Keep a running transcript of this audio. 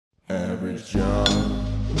Average John.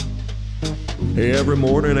 Every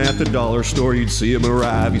morning at the dollar store you'd see him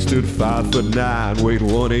arrive. He stood 5'9", weighed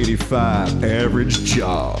 185. Average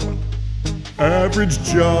John. Average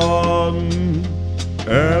John.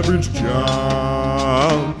 Average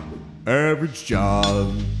John. Average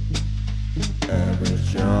John. Average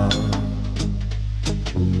John.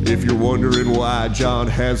 If you're wondering why John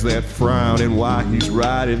has that frown and why he's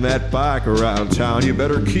riding that bike around town, you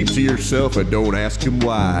better keep to yourself and don't ask him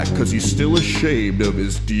why, 'cause he's still ashamed of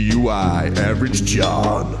his DUI. Average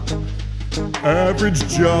John. Average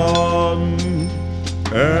John.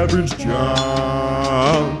 Average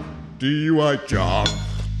John. DUI John.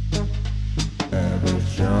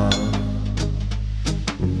 Average John.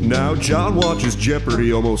 Now John watches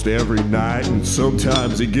Jeopardy almost every night, and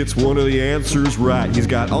sometimes he gets one of the answers right. He's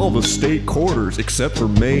got all the state quarters except for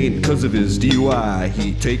Maine. 'Cause of his DUI,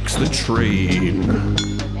 he takes the train.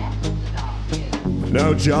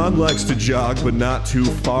 Now John likes to jog, but not too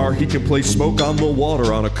far. He can play Smoke on the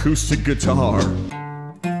Water on acoustic guitar.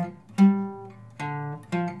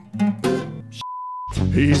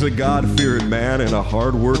 He's a God-fearing man and a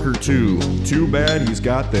hard worker too. Too bad he's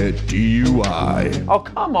got that DUI. Oh,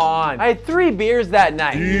 come on. I had 3 beers that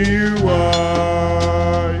night. DUI.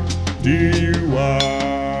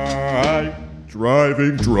 DUI.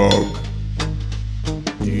 Driving drunk.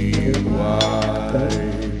 DUI.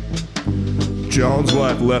 John's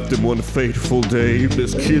wife left him one fateful day.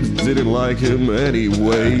 His kids didn't like him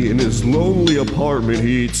anyway. In his lonely apartment,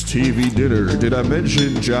 he eats TV dinner. Did I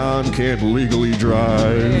mention John can't legally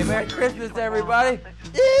drive? Hey, Merry Christmas, everybody.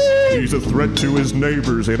 He's a threat to his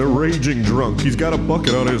neighbors and a raging drunk. He's got a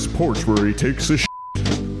bucket on his porch where he takes a shit.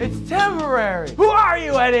 It's temporary. Who are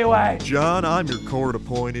you anyway? John, I'm your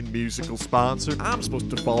court-appointed musical sponsor. I'm supposed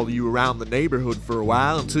to follow you around the neighborhood for a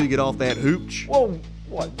while until you get off that hooch. Whoa.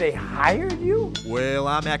 What, they hired you? Well,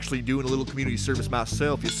 I'm actually doing a little community service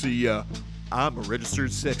myself. You see, I'm a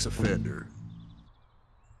registered sex offender.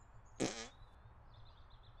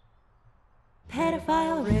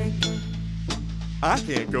 Pedophile Rick. I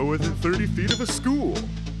can't go within 30 feet of a school.